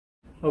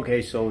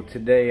Okay, so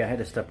today I had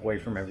to step away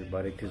from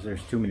everybody because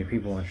there's too many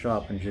people in the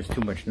shop and just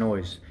too much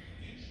noise.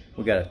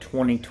 We got a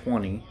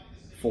 2020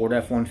 Ford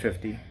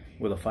F150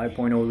 with a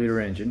 5.0 liter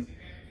engine,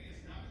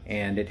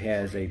 and it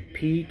has a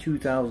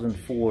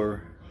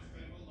P2004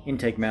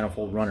 intake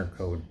manifold runner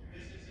code,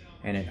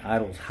 and it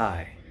idles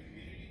high,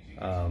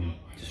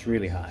 just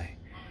really high.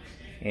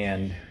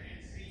 And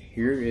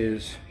here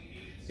is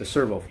the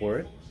servo for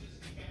it,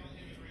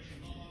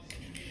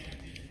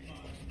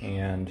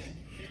 and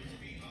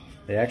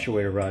the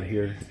actuator rod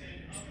here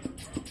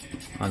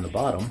on the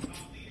bottom,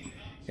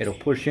 it'll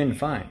push in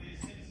fine.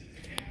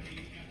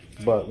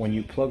 But when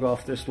you plug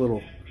off this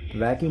little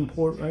vacuum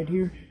port right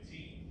here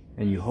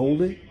and you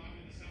hold it,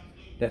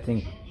 that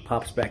thing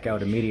pops back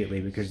out immediately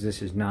because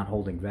this is not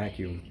holding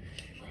vacuum.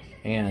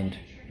 And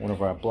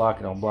whenever I block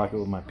it, I'll block it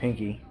with my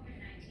pinky.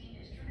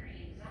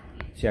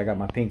 See, I got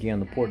my pinky on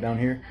the port down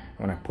here.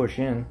 When I push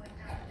in,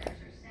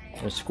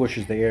 it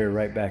squishes the air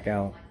right back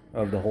out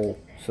of the hole,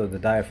 so the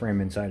diaphragm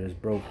inside is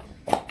broke.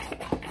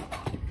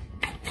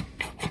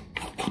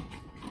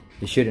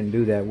 It shouldn't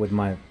do that with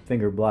my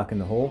finger blocking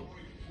the hole.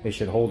 It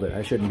should hold it.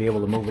 I shouldn't be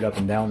able to move it up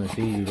and down this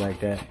easy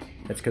like that.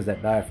 That's because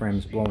that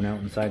diaphragm's blown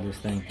out inside this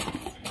thing.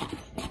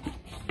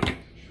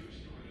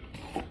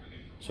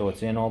 So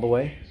it's in all the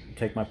way.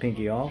 Take my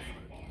pinky off,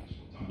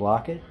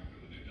 block it.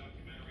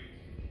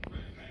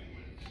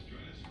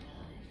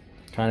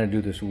 Kind of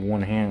do this with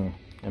one hand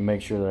and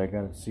make sure that I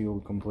got it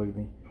sealed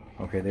completely.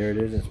 Okay, there it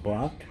is. It's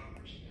blocked.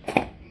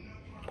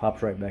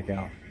 Pops right back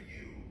out.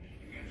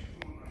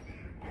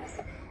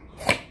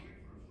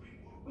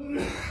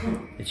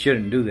 It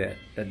shouldn't do that.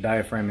 That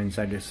diaphragm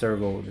inside this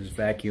servo, this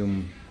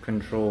vacuum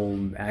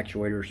controlled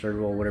actuator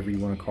servo, whatever you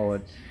want to call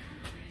it,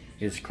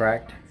 is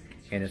cracked,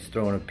 and it's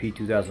throwing a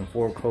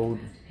P2004 code,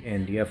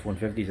 and the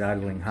F150 is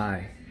idling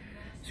high.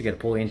 So you got to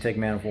pull the intake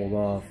manifold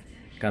off,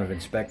 kind of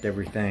inspect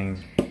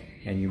everything,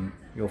 and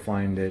you'll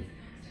find that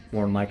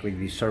more than likely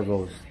these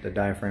servos, the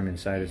diaphragm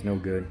inside is no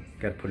good.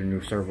 Got to put a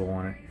new servo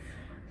on it.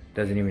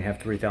 Doesn't even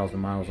have 3,000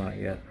 miles on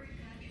it yet.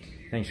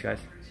 Thanks, guys.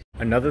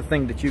 Another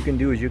thing that you can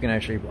do is you can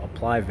actually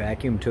apply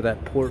vacuum to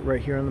that port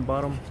right here on the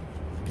bottom,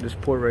 this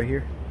port right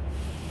here,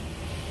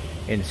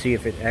 and see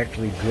if it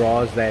actually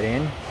draws that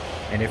in.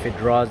 And if it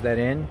draws that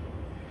in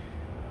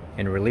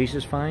and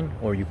releases fine,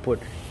 or you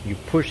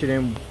push it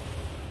in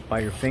by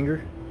your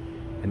finger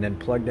and then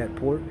plug that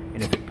port,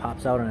 and if it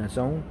pops out on its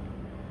own,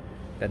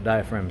 that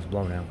diaphragm is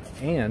blown out.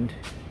 And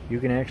you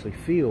can actually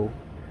feel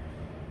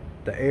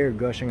the air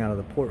gushing out of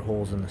the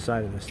portholes in the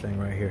side of this thing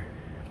right here.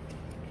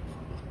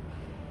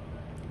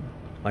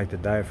 Like the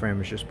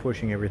diaphragm is just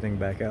pushing everything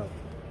back out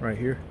right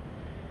here.